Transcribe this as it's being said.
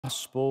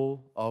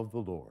Gospel of the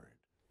Lord.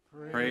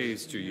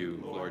 Praise to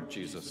you, Lord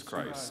Jesus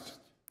Christ.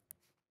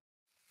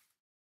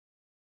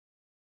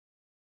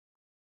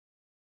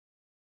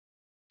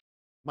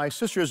 My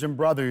sisters and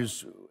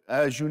brothers,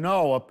 as you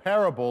know, a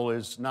parable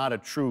is not a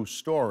true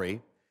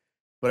story,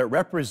 but it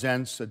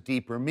represents a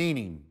deeper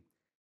meaning.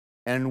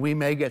 And we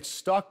may get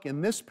stuck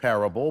in this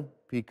parable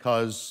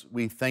because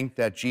we think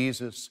that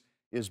Jesus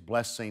is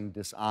blessing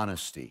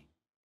dishonesty.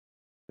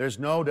 There's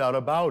no doubt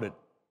about it.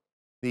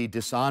 The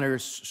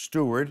dishonest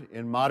steward,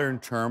 in modern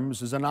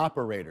terms, is an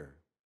operator,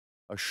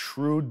 a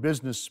shrewd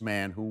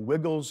businessman who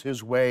wiggles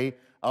his way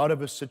out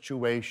of a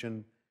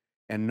situation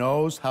and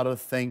knows how to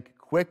think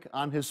quick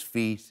on his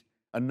feet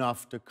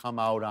enough to come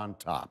out on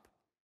top.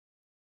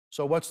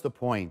 So what's the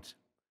point?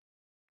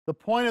 The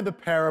point of the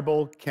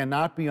parable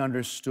cannot be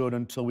understood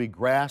until we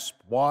grasp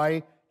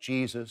why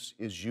Jesus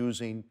is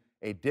using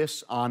a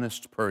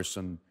dishonest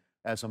person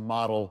as a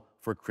model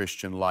for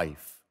Christian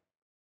life.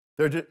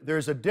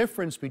 There's a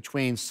difference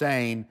between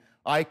saying,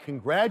 I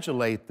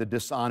congratulate the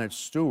dishonest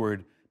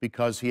steward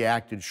because he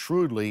acted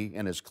shrewdly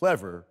and is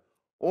clever,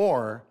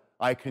 or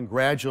I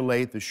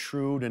congratulate the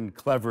shrewd and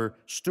clever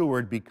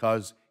steward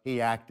because he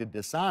acted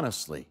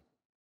dishonestly.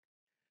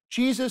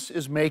 Jesus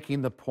is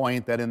making the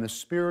point that in the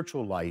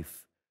spiritual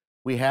life,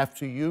 we have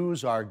to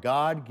use our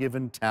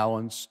God-given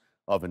talents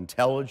of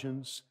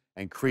intelligence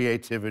and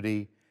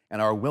creativity and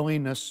our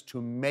willingness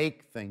to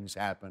make things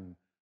happen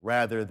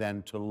rather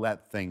than to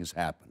let things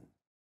happen.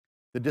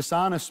 The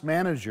dishonest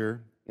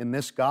manager in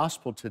this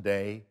gospel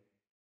today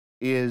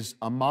is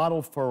a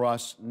model for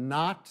us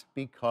not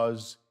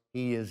because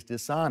he is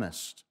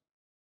dishonest,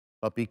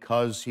 but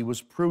because he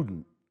was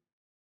prudent,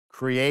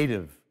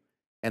 creative,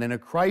 and in a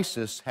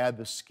crisis had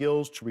the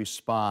skills to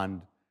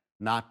respond,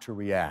 not to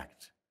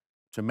react,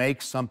 to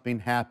make something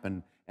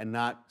happen and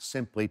not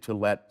simply to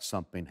let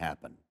something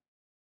happen.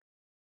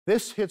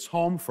 This hits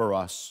home for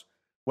us,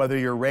 whether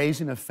you're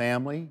raising a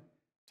family,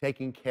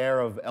 taking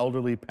care of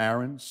elderly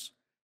parents,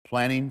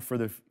 planning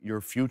for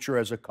your future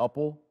as a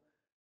couple,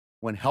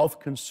 when health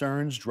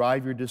concerns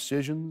drive your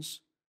decisions.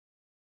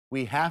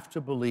 We have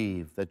to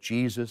believe that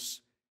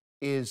Jesus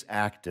is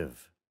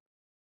active,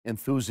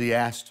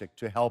 enthusiastic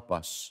to help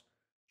us,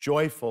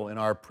 joyful in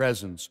our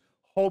presence,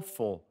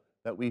 hopeful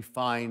that we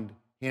find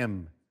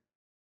him,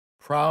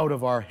 proud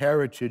of our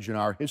heritage and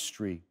our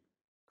history,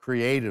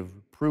 creative,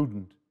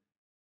 prudent,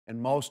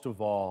 and most of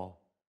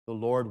all, the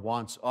Lord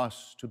wants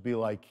us to be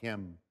like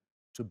him,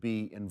 to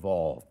be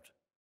involved.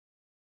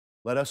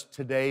 Let us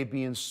today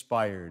be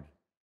inspired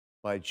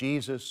by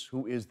Jesus,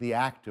 who is the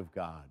active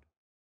God,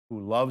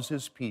 who loves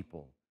his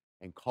people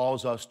and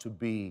calls us to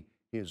be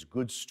his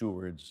good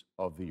stewards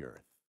of the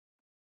earth.